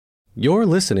You're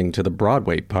listening to the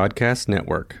Broadway Podcast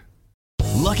Network.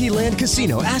 Lucky Land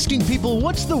Casino, asking people,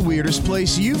 what's the weirdest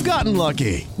place you've gotten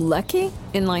lucky? Lucky?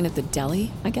 In line at the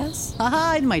deli, I guess?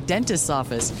 Aha, in my dentist's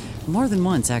office. More than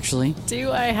once, actually.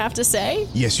 Do I have to say?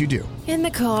 Yes, you do. In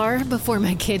the car before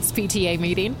my kids' PTA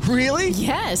meeting. Really?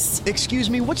 Yes. Excuse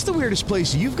me, what's the weirdest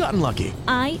place you've gotten lucky?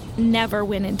 I never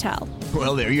win and tell.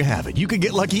 Well, there you have it. You can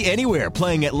get lucky anywhere,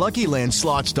 playing at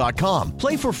LuckyLandSlots.com.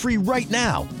 Play for free right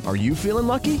now. Are you feeling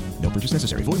lucky? No purchase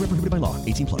necessary. Void where prohibited by law.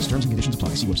 18+. Terms and conditions apply.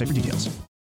 See website for details.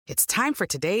 It's time for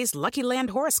today's Lucky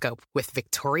Land horoscope with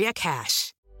Victoria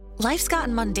Cash. Life's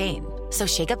gotten mundane, so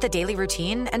shake up the daily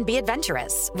routine and be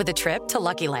adventurous with a trip to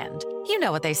Lucky Land. You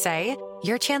know what they say,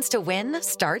 your chance to win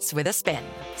starts with a spin.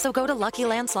 So go to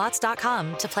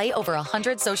LuckyLandSlots.com to play over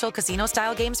 100 social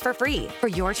casino-style games for free for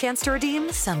your chance to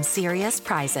redeem some serious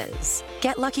prizes.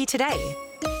 Get lucky today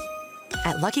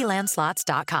at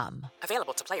LuckyLandSlots.com.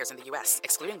 Available to players in the U.S.,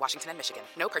 excluding Washington and Michigan.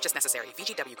 No purchase necessary.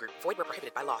 VGW Group. Void where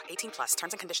prohibited by law. 18+.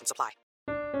 Terms and conditions apply.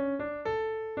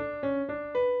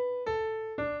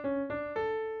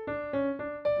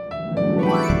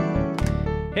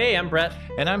 Hey, I'm Brett.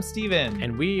 And I'm Steven.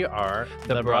 And we are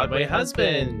the Broadway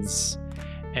Husbands.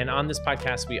 And on this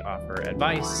podcast, we offer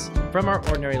advice from our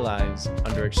ordinary lives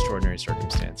under extraordinary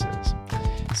circumstances.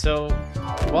 So,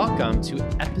 welcome to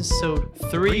episode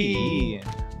 3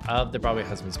 of the Broadway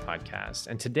Husbands podcast.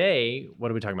 And today, what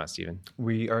are we talking about, Steven?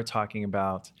 We are talking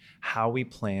about how we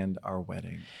planned our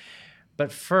wedding.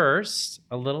 But first,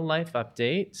 a little life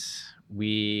update.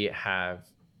 We have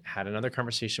had another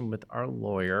conversation with our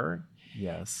lawyer.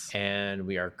 Yes. And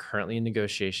we are currently in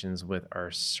negotiations with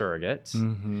our surrogate.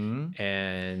 Mm-hmm.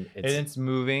 And it's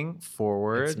moving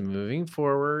forward. It's moving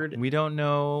forward. We don't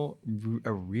know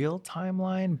a real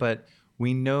timeline, but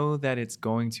we know that it's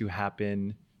going to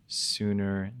happen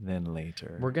sooner than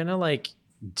later. We're going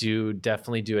to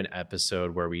definitely do an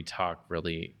episode where we talk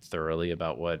really thoroughly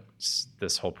about what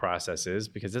this whole process is,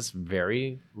 because it's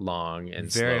very long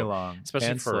and very slow, long, especially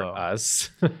and for slow.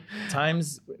 us.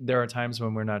 There are times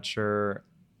when we're not sure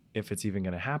if it's even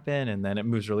going to happen, and then it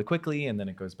moves really quickly, and then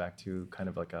it goes back to kind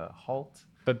of like a halt.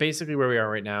 But basically where we are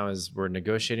right now is we're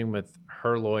negotiating with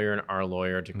her lawyer and our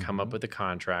lawyer to come up with a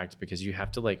contract, because you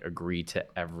have to agree to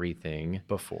everything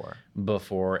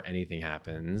before anything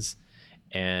happens.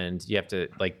 And you have to,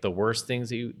 the worst things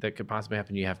that could possibly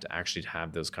happen, you have to actually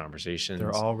have those conversations.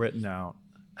 They're all written out.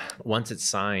 Once it's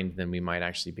signed, then we might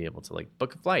actually be able to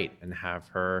book a flight and have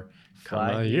her come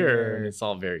Fly here. And it's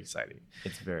all very exciting.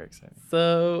 It's very exciting.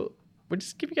 So we'll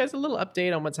just give you guys a little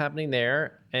update on what's happening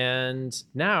there. And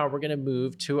now we're going to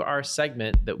move to our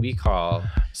segment that we call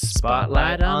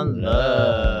Spotlight on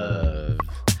Love.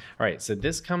 All right. So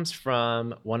this comes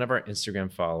from one of our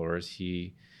Instagram followers.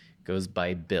 He goes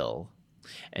by Bill.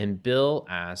 And Bill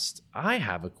asked, I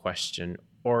have a question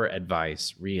or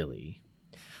advice, really.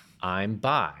 I'm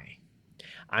bi.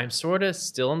 I'm sort of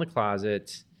still in the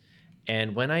closet.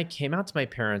 And when I came out to my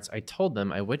parents, I told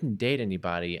them I wouldn't date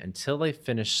anybody until I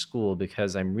finished school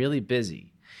because I'm really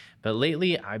busy. But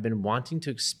lately, I've been wanting to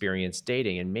experience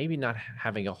dating and maybe not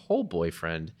having a whole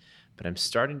boyfriend, but I'm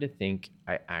starting to think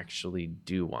I actually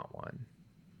do want one.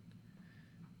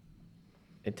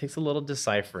 It takes a little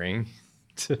deciphering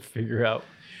to figure out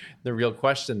the real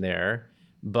question there.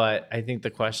 But I think the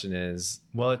question is...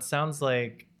 Well, it sounds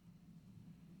like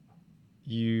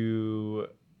you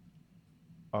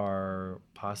are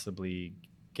possibly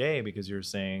gay because you're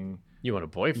saying... You want a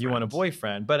boyfriend. You want a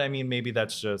boyfriend. But I mean, maybe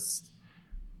that's just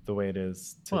the way it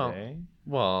is today.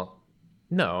 Well,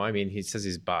 no. I mean, he says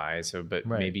he's bi, but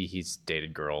right. Maybe he's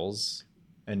dated girls.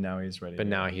 And now he's ready. But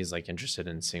now he's interested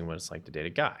in seeing what it's like to date a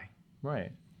guy.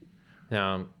 Right.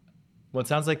 Now... Well, it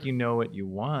sounds like you know what you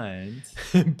want.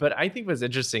 But I think what's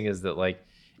interesting is that,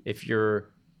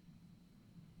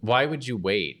 why would you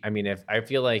wait? I mean, if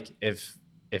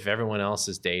everyone else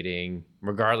is dating,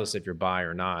 regardless if you're bi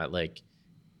or not,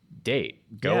 date,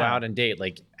 go out and date,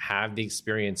 have the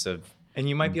experience of. And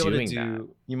you might be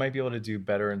able to do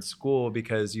better in school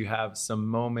because you have some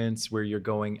moments where you're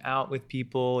going out with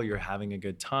people, you're having a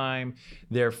good time.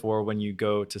 Therefore, when you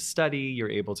go to study, you're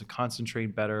able to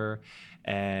concentrate better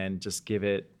and just give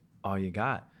it all you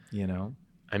got,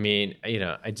 I mean,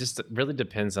 it just really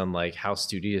depends on how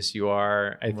studious you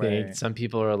are. I think some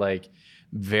people are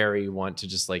very want to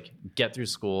just get through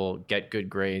school, get good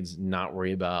grades, not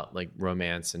worry about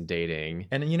romance and dating.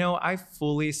 And I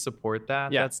fully support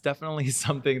that. Yeah. That's definitely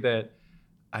something that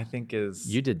I think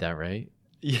is... You did that, right?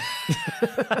 Yeah.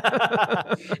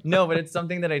 No, but it's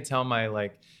something that I tell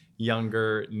my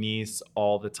younger niece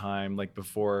all the time,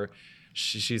 before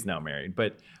she's now married,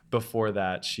 but before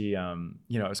that, she, you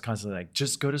know, I was constantly like,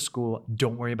 just go to school.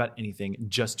 Don't worry about anything.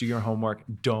 Just do your homework.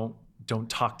 Don't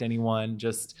talk to anyone.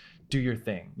 Just do your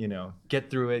thing, you know, get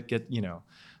through it, you know.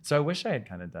 So I wish I had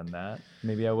kind of done that.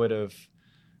 Maybe I would have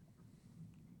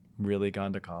really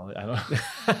gone to college. I don't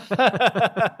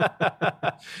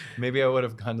know. Maybe I would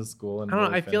have gone to school. And I don't know.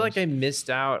 really I feel like I finished. missed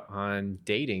out on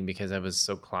dating because I was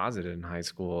so closeted in high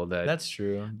school that That's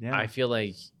true. Yeah. I feel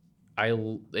like I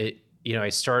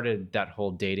started that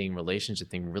whole dating relationship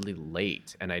thing really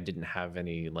late, and I didn't have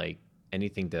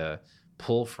anything to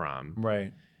pull from.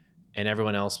 Right. And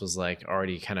everyone else was like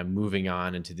already kind of moving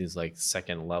on into these like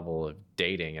second level of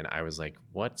dating. And I was like,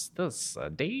 what's this, a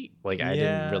date? Like, I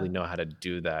didn't really know how to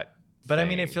do that. But I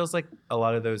mean, it thing. feels like a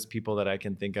lot of those people that I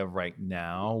can think of right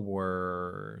now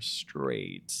were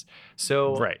straight.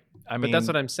 So, Right. I mean, but that's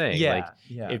what I'm saying. Yeah. Like,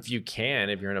 yeah. if you're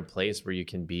in a place where you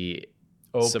can be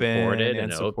open supported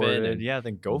and open supported, and yeah,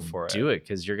 then go for it. do it,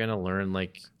 because you're going to learn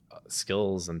like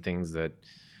skills and things that,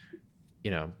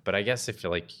 you know, but I guess if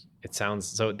you're like, it sounds,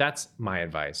 so that's my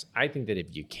advice. I think that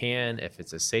if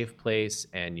it's a safe place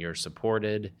and you're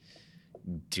supported,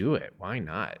 do it. Why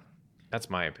not? That's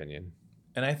my opinion.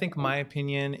 And I think my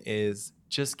opinion is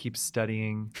just keep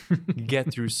studying,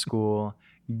 get through school,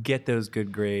 get those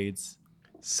good grades,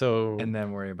 So, and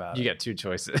then worry about you it. get two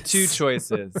choices. Two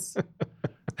choices.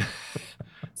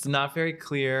 It's not very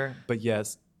clear, but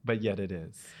yet it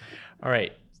is. All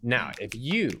right. Now, if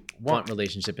you want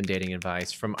relationship and dating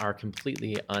advice from our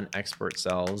completely unexpert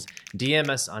selves, DM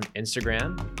us on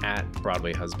Instagram at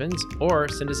Broadway Husbands, or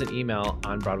send us an email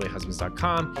on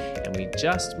BroadwayHusbands.com, and we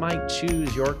just might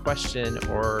choose your question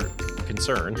or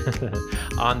concern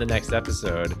on the next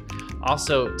episode.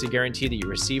 Also, to guarantee that you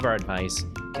receive our advice,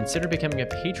 consider becoming a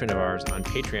patron of ours on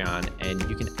Patreon, and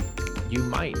you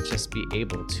might just be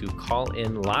able to call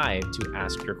in live to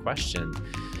ask your question.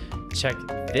 Check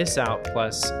this out,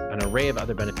 plus an array of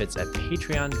other benefits at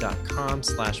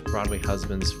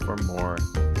patreon.com/BroadwayHusbands for more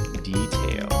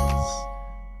details.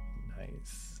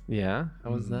 Nice. Yeah?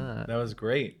 How was that? That was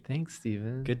great. Thanks,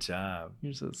 Steven. Good job.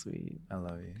 You're so sweet. I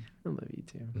love you. I love you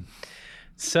too.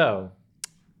 So,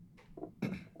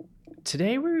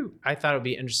 today I thought it would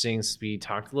be interesting, since we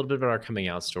talked a little bit about our coming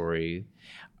out story.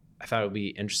 I thought it would be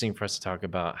interesting for us to talk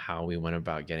about how we went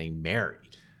about getting married.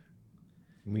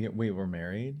 We were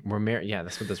married? We're married. Yeah,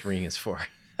 that's what this ring is for.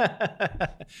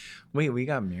 Wait, we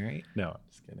got married? No, I'm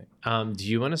just kidding. Do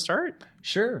you want to start?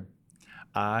 Sure.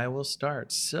 I will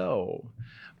start. So,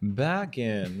 back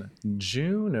in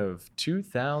June of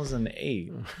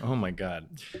 2008, oh my God,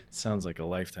 sounds like a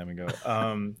lifetime ago.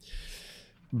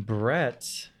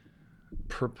 Brett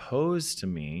proposed to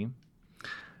me.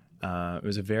 It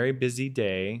was a very busy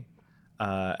day.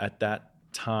 At that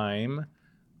time,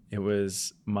 it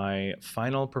was my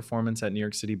final performance at New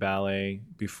York City Ballet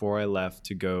before I left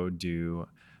to go do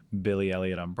Billy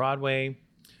Elliot on Broadway.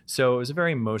 So it was a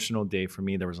very emotional day for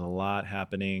me. There was a lot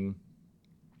happening.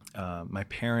 My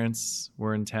parents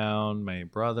were in town, my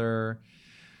brother.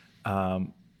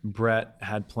 Brett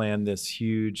had planned this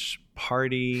huge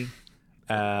party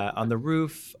on the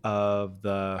roof of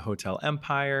the Hotel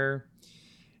Empire.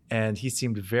 And he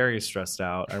seemed very stressed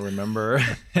out, I remember.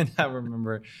 And I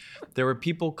remember there were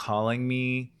people calling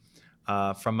me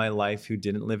from my life who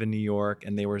didn't live in New York.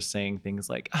 And they were saying things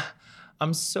like,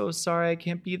 I'm so sorry I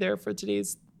can't be there for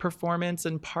today's performance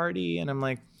and party. And I'm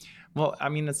like, well, I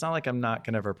mean, it's not like I'm not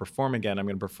going to ever perform again. I'm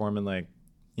going to perform in like,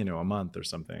 a month or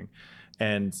something.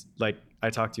 And like, I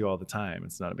talk to you all the time.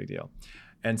 It's not a big deal.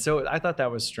 And so I thought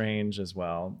that was strange as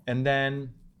well. And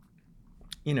then,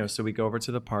 so we go over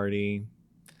to the party.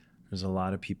 There's a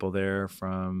lot of people there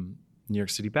from New York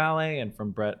City Ballet and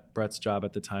from Brett's job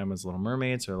at the time was Little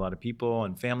Mermaid. So a lot of people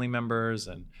and family members.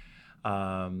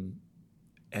 And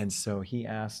so he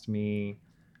asked me,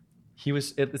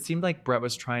 it seemed like Brett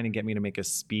was trying to get me to make a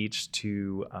speech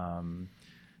to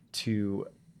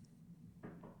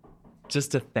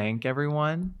just to thank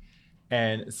everyone.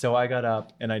 And so I got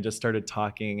up and I just started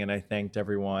talking and I thanked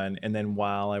everyone. And then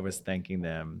while I was thanking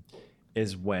them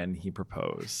is when he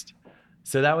proposed.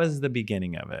 So that was the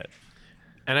beginning of it.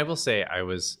 And I will say I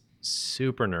was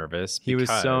super nervous. He was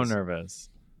so because, nervous.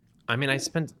 I mean, I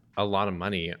spent a lot of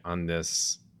money on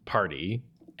this party,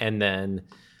 and then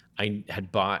I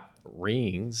had bought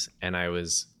rings, and I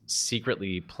was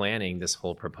secretly planning this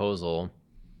whole proposal.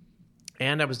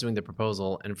 And I was doing the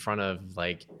proposal in front of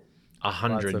like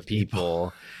 100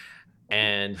 people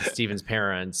and Steven's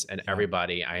parents and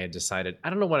everybody. I had decided, I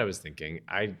don't know what I was thinking.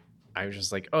 I was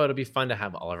just like, oh, it'll be fun to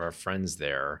have all of our friends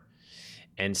there.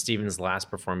 And Steven's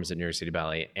last performance at New York City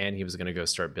Ballet, and he was going to go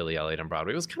start Billy Elliot on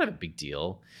Broadway. It was kind of a big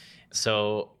deal.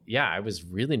 So yeah, I was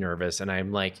really nervous, and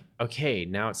I'm like, okay,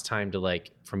 now it's time to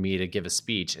like for me to give a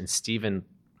speech. And Steven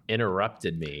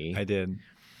interrupted me. I did.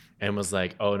 And was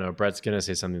like, oh no, Brett's gonna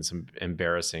say something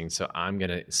embarrassing.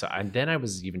 Then I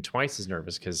was even twice as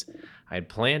nervous because I had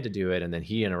planned to do it, and then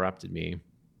he interrupted me.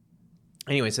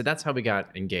 Anyway, so that's how we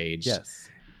got engaged. Yes.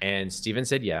 And Steven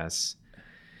said yes.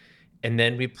 And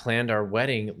then we planned our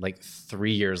wedding like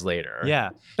 3 years later. Yeah.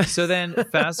 So then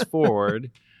fast forward,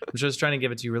 I'm just trying to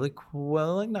give it to you really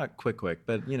well, like not quick,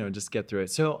 but just get through it.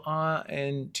 So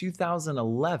in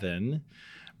 2011,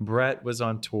 Brett was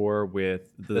on tour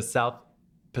with the South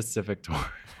Pacific Tour.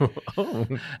 Oh.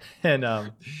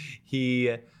 And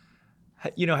he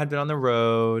had been on the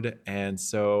road, and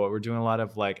so we're doing a lot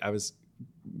of I was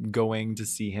going to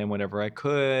see him whenever I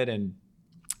could. And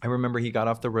I remember he got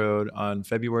off the road on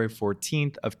February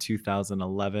 14th of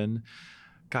 2011.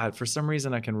 God, for some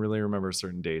reason I can really remember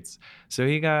certain dates. So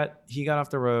he got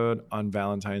off the road on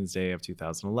Valentine's Day of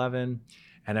 2011.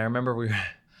 And I remember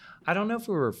I don't know if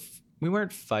we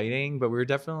weren't fighting, but we were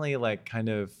definitely kind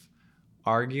of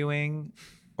arguing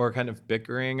or kind of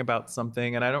bickering about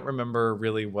something. And I don't remember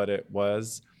really what it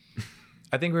was.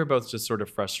 I think we were both just sort of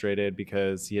frustrated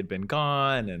because he had been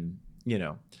gone, and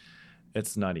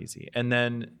it's not easy. And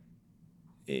then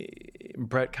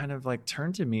Brett kind of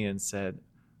turned to me and said,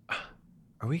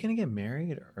 are we going to get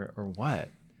married or what?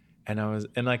 And I was,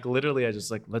 literally I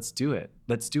just let's do it.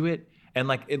 Let's do it. And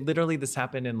it literally, this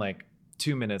happened in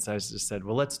 2 minutes. I just said,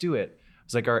 well, let's do it.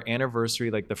 It was our anniversary.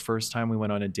 The first time we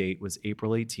went on a date was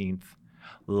April 18th.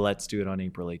 Let's do it on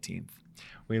April 18th.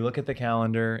 We look at the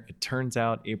calendar. It turns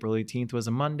out April 18th was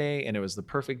a Monday, and it was the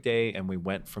perfect day. And we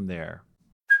went from there.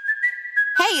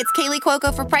 Hey, it's Kaylee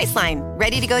Cuoco for Priceline.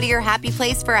 Ready to go to your happy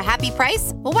place for a happy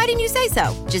price? Well, why didn't you say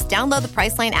so? Just download the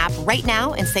Priceline app right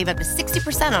now and save up to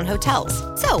 60% on hotels.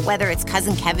 So whether it's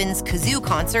Cousin Kevin's Kazoo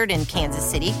Concert in Kansas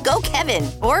City, go Kevin,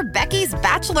 or Becky's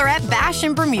Bachelorette Bash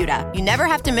in Bermuda, you never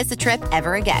have to miss a trip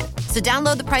ever again. So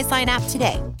download the Priceline app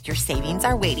today. Your savings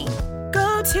are waiting.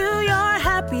 Go to your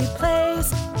happy place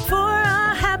for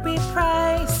a happy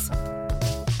price.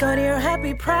 Go to your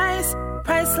happy price,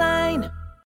 Priceline.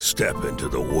 Step into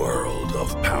the world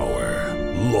of power,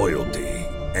 loyalty,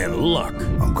 and luck.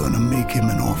 I'm gonna make him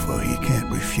an offer he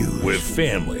can't refuse. With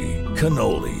family,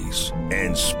 cannolis,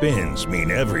 and spins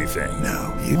mean everything.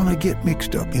 Now, you wanna get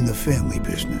mixed up in the family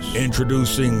business.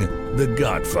 Introducing The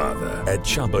Godfather at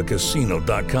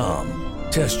ChumbaCasino.com.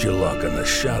 Test your luck in the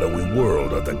shadowy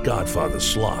world of The Godfather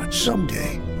slot.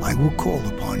 Someday, I will call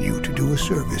upon you to do a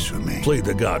service for me. Play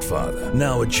The Godfather,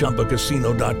 now at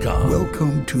ChumbaCasino.com.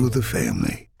 Welcome to the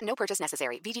family. No purchase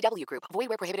necessary. VGW Group. Void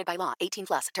where prohibited by law. 18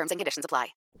 plus. Terms and conditions apply.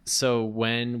 So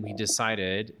when we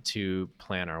decided to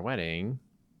plan our wedding,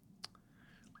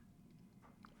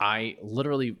 I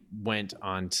literally went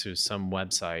onto some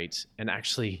website, and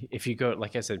actually, if you go,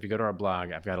 like I said, if you go to our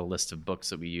blog, I've got a list of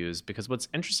books that we use, because what's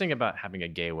interesting about having a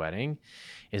gay wedding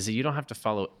is that you don't have to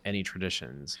follow any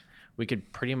traditions. We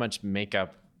could pretty much make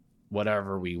up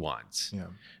whatever we want. Yeah.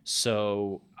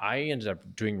 So I ended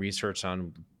up doing research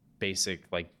on basic,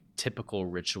 typical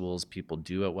rituals people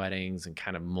do at weddings, and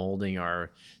kind of molding our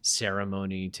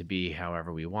ceremony to be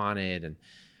however we wanted, and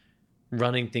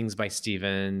running things by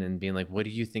Steven and being like, what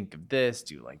do you think of this?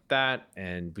 Do you like that?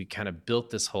 And we kind of built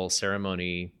this whole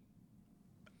ceremony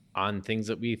on things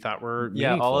that we thought were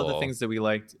meaningful. All of the things that we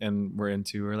liked and were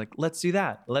into. We're like, let's do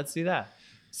that. Let's do that.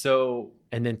 So,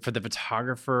 and then for the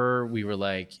photographer, we were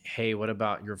like, hey, what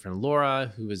about your friend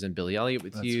Laura, who was in Billy Elliot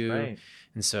with you? Right.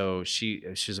 And so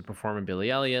she's a performer in Billy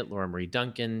Elliot, Laura Marie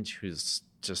Duncan, who's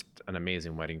just an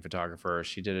amazing wedding photographer.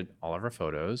 She did all of our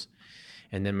photos.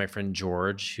 And then my friend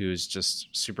George, who's just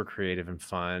super creative and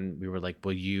fun, we were like,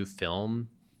 will you film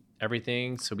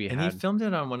everything? So he filmed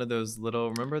it on one of those little,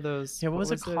 remember those? Yeah, what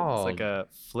was it called? It's like a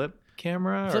flip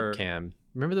camera? Flip cam.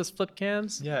 Remember those flip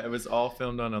cams? Yeah, it was all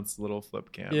filmed on its little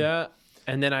flip cam. Yeah.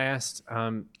 And then I asked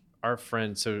our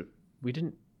friend, so we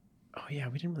didn't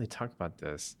really talk about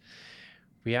this.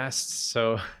 We asked,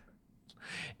 so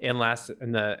in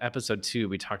the episode 2,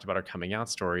 we talked about our coming out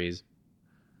stories.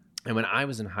 And when I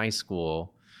was in high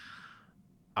school,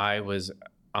 I was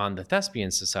on the Thespian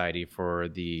Society for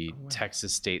the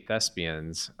Texas State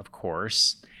Thespians, of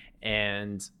course.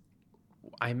 And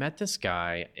I met this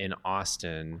guy in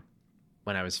Austin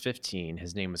when I was 15.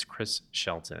 His name was Chris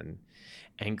Shelton.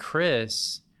 And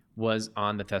Chris was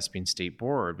on the Thespian State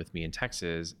Board with me in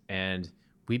Texas. And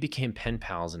we became pen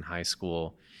pals in high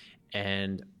school.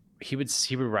 And he would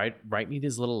write me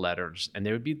these little letters, and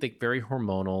they would be very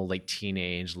hormonal,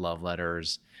 teenage love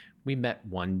letters. We met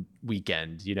one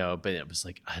weekend, but it was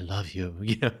like, I love you,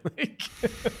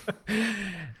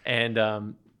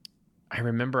 And I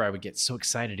remember I would get so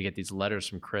excited to get these letters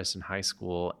from Chris in high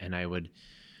school, and I would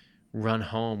run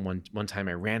home. One time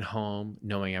I ran home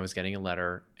knowing I was getting a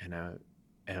letter,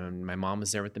 and my mom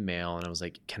was there with the mail, and I was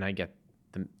like, did I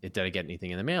get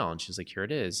anything in the mail? And she was like, here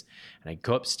it is. And I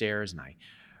go upstairs and I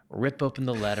rip open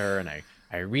the letter, and I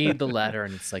read the letter,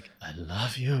 and it's like, I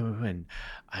love you, and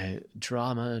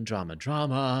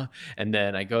drama. And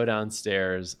then I go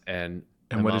downstairs, and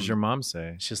what does your mom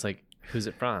say? She's like, who's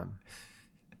it from?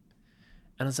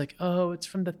 And I was like, oh, it's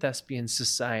from the Thespian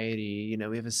Society.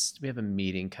 We have a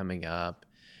meeting coming up.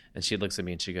 And she looks at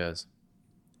me and she goes,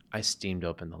 I steamed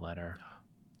open the letter.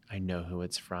 I know who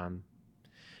it's from.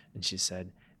 And she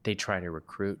said, they try to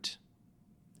recruit.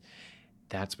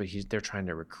 That's what they're trying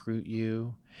to recruit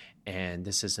you. And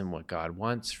this isn't what God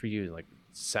wants for you. Like,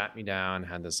 sat me down,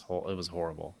 had it was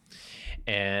horrible.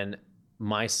 And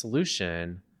my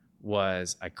solution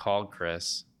was I called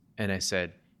Chris and I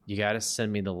said, you got to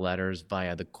send me the letters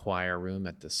via the choir room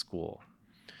at the school.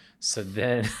 So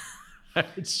then I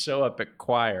would show up at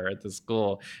choir at the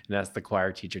school and ask the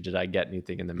choir teacher, did I get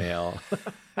anything in the mail?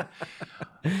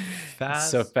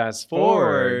 Fast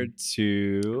forward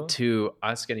to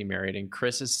us getting married. And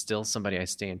Chris is still somebody I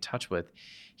stay in touch with.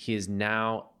 He is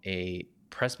now a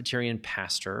Presbyterian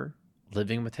pastor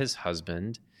living with his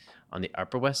husband on the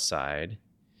Upper West Side.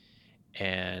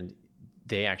 And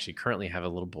they actually currently have a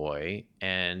little boy,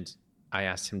 and I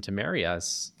asked him to marry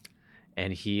us,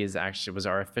 and he was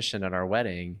our officiant at our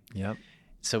wedding. Yep.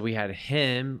 So we had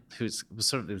him, was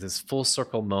sort of this full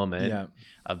circle moment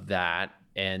of that,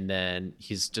 and then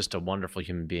he's just a wonderful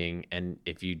human being. And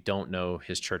if you don't know,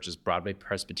 his church is Broadway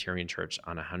Presbyterian Church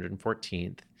on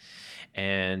 114th,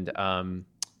 and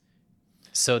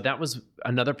so that was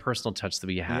another personal touch that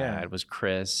we had was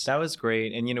Chris. That was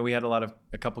great. And, we had a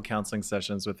couple counseling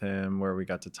sessions with him where we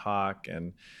got to talk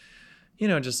and,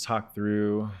 just talk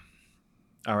through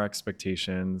our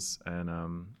expectations.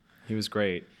 And he was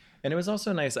great. And it was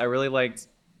also nice. I really liked,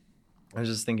 I was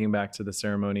just thinking back to the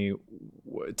ceremony.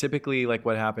 Typically, like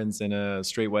what happens in a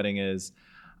straight wedding is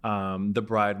the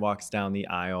bride walks down the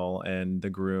aisle and the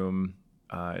groom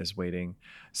is waiting.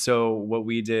 So what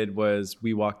we did was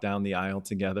we walked down the aisle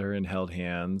together and held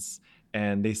hands,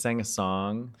 and they sang a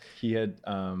song. He had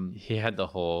the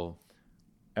whole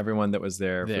everyone that was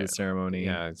there for the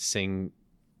ceremony sing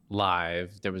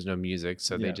live. There was no music,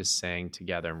 so they just sang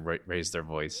together and raised their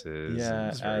voices.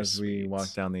 Yeah, as we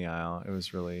walked down the aisle, it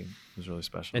was really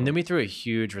special. And then we threw a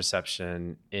huge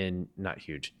reception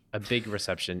a big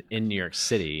reception in New York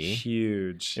City.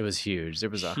 Huge. It was huge. There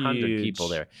was 100 people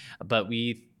there, but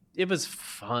it was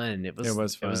fun. It was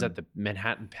fun. It was at the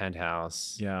Manhattan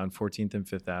Penthouse. Yeah, on 14th and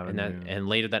 5th Avenue. And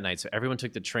later that night, so everyone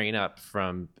took the train up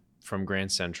from Grand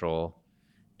Central,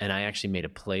 and I actually made a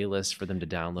playlist for them to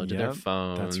download to their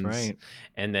phones. That's right.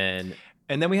 And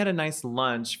then we had a nice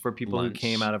lunch for people who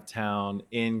came out of town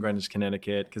in Greenwich,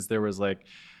 Connecticut, because there was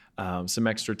some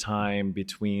extra time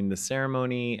between the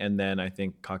ceremony, and then I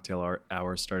think cocktail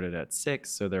hour started at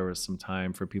 6, so there was some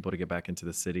time for people to get back into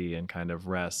the city and kind of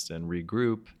rest and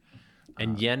regroup.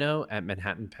 And Yeno at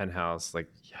Manhattan Penthouse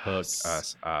hooked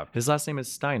us up. His last name is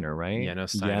Steiner, right? Yeno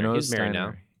Steiner. He's married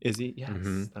now. Is he?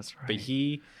 Yes, that's right. But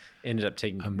he ended up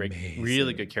taking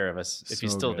really good care of us. If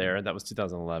he's still there, that was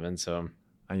 2011. So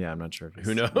I'm not sure.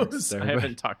 Who knows? There, I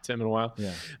haven't talked to him in a while.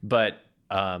 Yeah, but.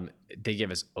 They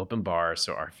gave us open bar,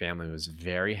 so our family was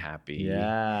very happy.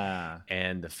 Yeah.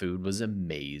 And the food was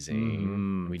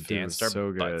amazing. We danced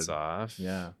our butts off.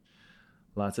 Yeah.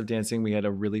 Lots of dancing. We had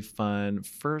a really fun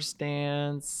first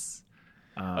dance.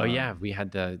 We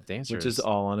had the dancers. Which is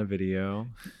all on a video.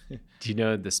 Do you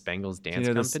know the Spangles Dance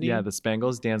Company? The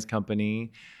Spangles Dance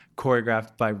Company.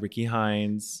 Choreographed by Ricky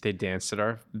Hines. They danced in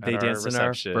our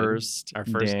first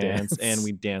dance, and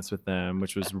we danced with them,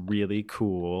 which was really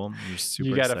cool. We were super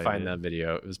You got to excited. find that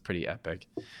video. It was pretty epic.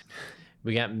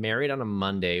 We got married on a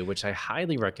Monday, which I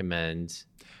highly recommend.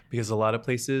 Because a lot of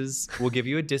places will give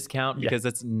you a discount because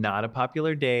it's not a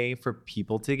popular day for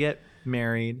people to get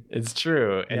married. It's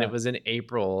true. And it was in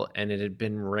April, and it had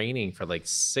been raining for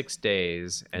 6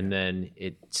 days, and then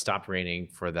it stopped raining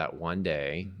for that one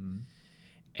day. Mm-hmm.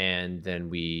 And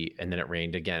then it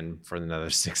rained again for another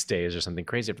 6 days or something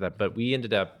crazy after that. But we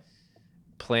ended up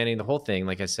planning the whole thing,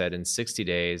 like I said, in 60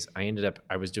 days.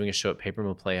 I was doing a show at Paper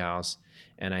Mill Playhouse,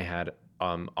 and I had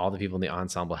all the people in the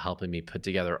ensemble helping me put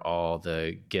together all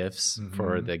the gifts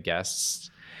for the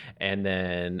guests. And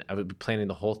then I would be planning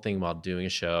the whole thing while doing a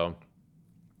show.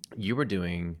 You were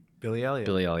doing Billy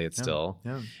Elliot still.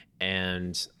 Yeah.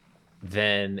 And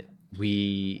then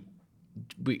we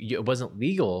it wasn't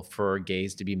legal for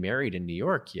gays to be married in New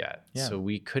York yet. Yeah. So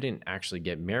we couldn't actually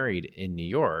get married in New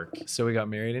York. So we got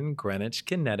married in Greenwich,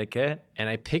 Connecticut. And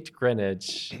I picked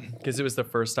Greenwich because it was the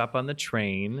first stop on the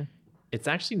train. It's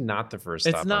actually not the first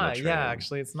stop It's not. on the train. Yeah,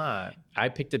 actually, it's not. I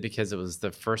picked it because it was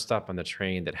the first stop on the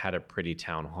train that had a pretty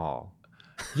town hall.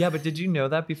 Yeah, but did you know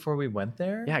that before we went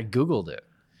there? Yeah, I Googled it.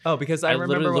 Oh, because I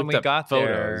remember when we got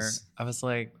there, photos. I was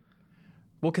like,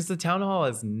 well, because the town hall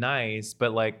is nice,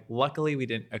 but like, luckily we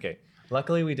didn't have to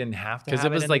because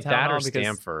have it was in like the town that hall or because-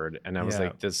 Stanford, and I was Yeah.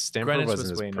 like, this Stanford Greenwich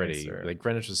wasn't was as way pretty. nicer. Like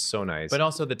Greenwich was so nice, But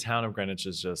also the town of Greenwich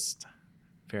is just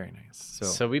very nice.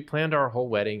 So we planned our whole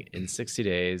wedding in 60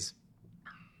 days.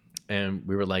 And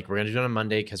we were like, we're going to do it on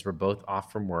Monday because we're both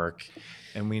off from work.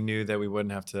 And we knew that we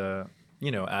wouldn't have to,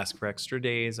 ask for extra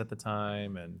days at the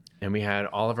time. And we had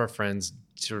all of our friends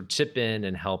sort of chip in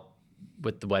and help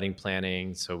with the wedding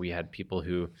planning. So we had people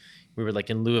who we were like,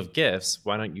 in lieu of gifts,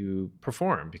 why don't you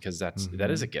perform? Because that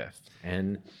is a gift.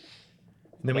 And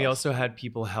then we also had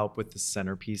people help with the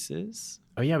centerpieces.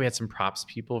 Oh, yeah. We had some props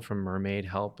people from Mermaid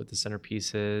help with the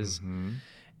centerpieces. Mm-hmm.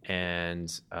 And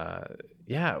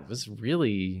it was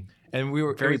really... And we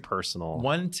were very personal.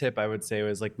 One tip I would say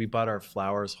was like we bought our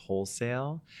flowers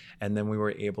wholesale, and then we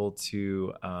were able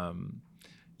to,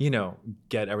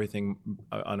 get everything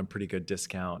on a pretty good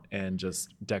discount and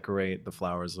just decorate the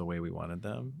flowers the way we wanted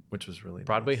them, which was really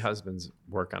Broadway nice. husbands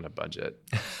work on a budget.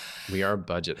 We are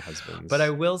budget husbands. But I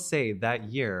will say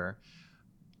that year,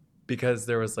 because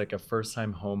there was like a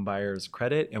first-time home buyer's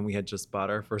credit, and we had just bought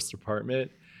our first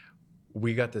apartment,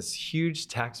 we got this huge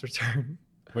tax return.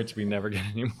 Which we never get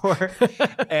anymore.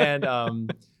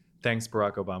 And thanks,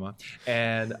 Barack Obama.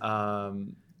 And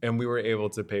we were able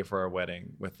to pay for our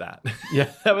wedding with that.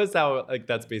 Yeah.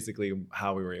 That's basically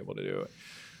how we were able to do it.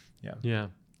 Yeah. Yeah.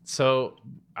 So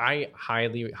I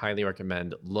highly, highly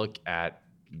recommend look at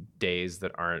days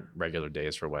that aren't regular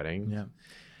days for wedding. Yeah.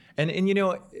 And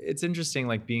it's interesting,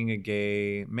 like being a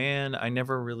gay man, I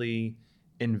never really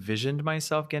envisioned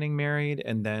myself getting married,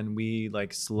 and then we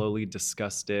like slowly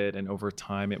discussed it, and over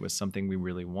time it was something we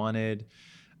really wanted,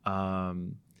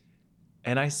 and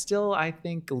I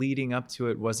think leading up to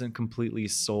it wasn't completely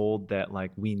sold that like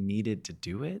we needed to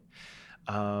do it.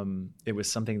 It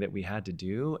was something that we had to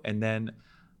do. And then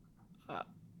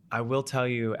I will tell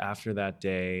you, after that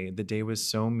day, the day was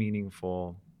so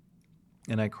meaningful,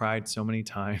 and I cried so many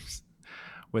times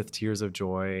with tears of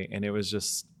joy, and it was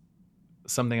just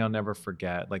something I'll never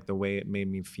forget, like the way it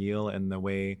made me feel and the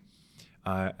way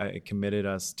it committed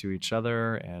us to each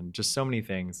other and just so many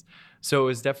things. So it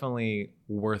was definitely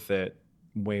worth it,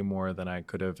 way more than I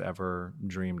could have ever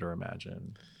dreamed or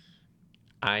imagined.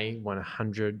 I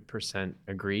 100%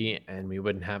 agree, and we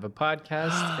wouldn't have a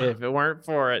podcast if it weren't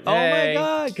for it. Oh my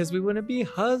God, because we wouldn't be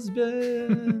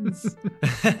husbands.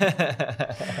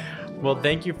 Well,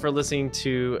 thank you for listening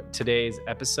to today's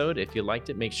episode. If you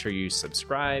liked it, make sure you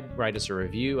subscribe, write us a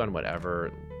review on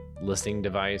whatever listening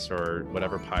device or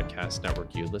whatever podcast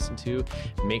network you listen to.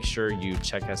 Make sure you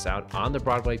check us out on the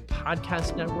Broadway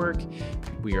Podcast Network.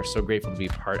 We are so grateful to be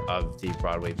part of the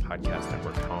Broadway Podcast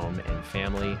Network home and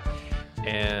family.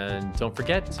 And don't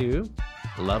forget to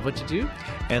love what you do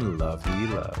and love who you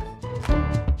love.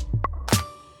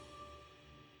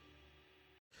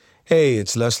 Hey,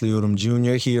 it's Leslie Odom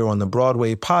Jr. here on the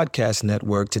Broadway Podcast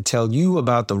Network to tell you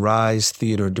about the Rise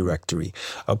Theater Directory,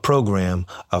 a program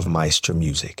of Maestro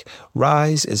Music.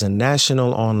 Rise is a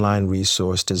national online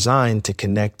resource designed to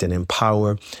connect and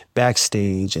empower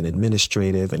backstage and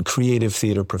administrative and creative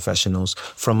theater professionals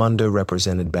from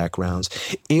underrepresented backgrounds.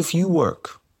 If you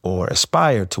work or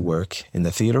aspire to work in the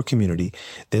theater community,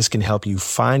 this can help you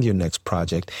find your next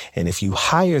project. And if you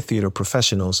hire theater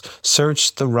professionals,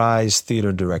 search the Rise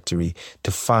Theater Directory to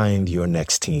find your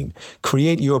next team.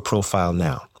 Create your profile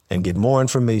now and get more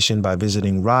information by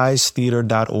visiting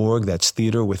risetheater.org. That's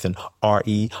theater with an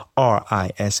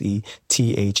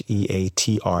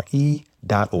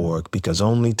RERISETHEATRE.org, because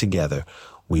only together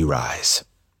we rise.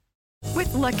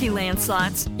 With Lucky Land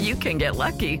Slots, you can get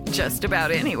lucky just about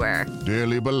anywhere.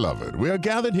 Dearly beloved, we are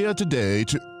gathered here today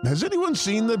to... Has anyone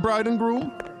seen the bride and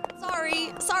groom?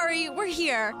 Sorry, we're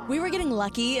here. We were getting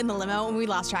lucky in the limo and we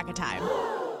lost track of time.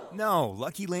 No,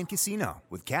 Lucky Land Casino,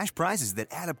 with cash prizes that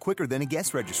add up quicker than a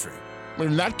guest registry.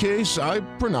 In that case, I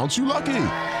pronounce you lucky.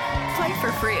 Play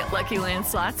for free at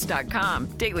LuckyLandSlots.com.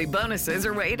 Daily bonuses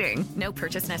are waiting. No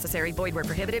purchase necessary. Void where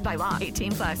prohibited by law.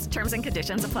 18+. Terms and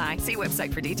conditions apply. See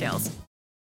website for details.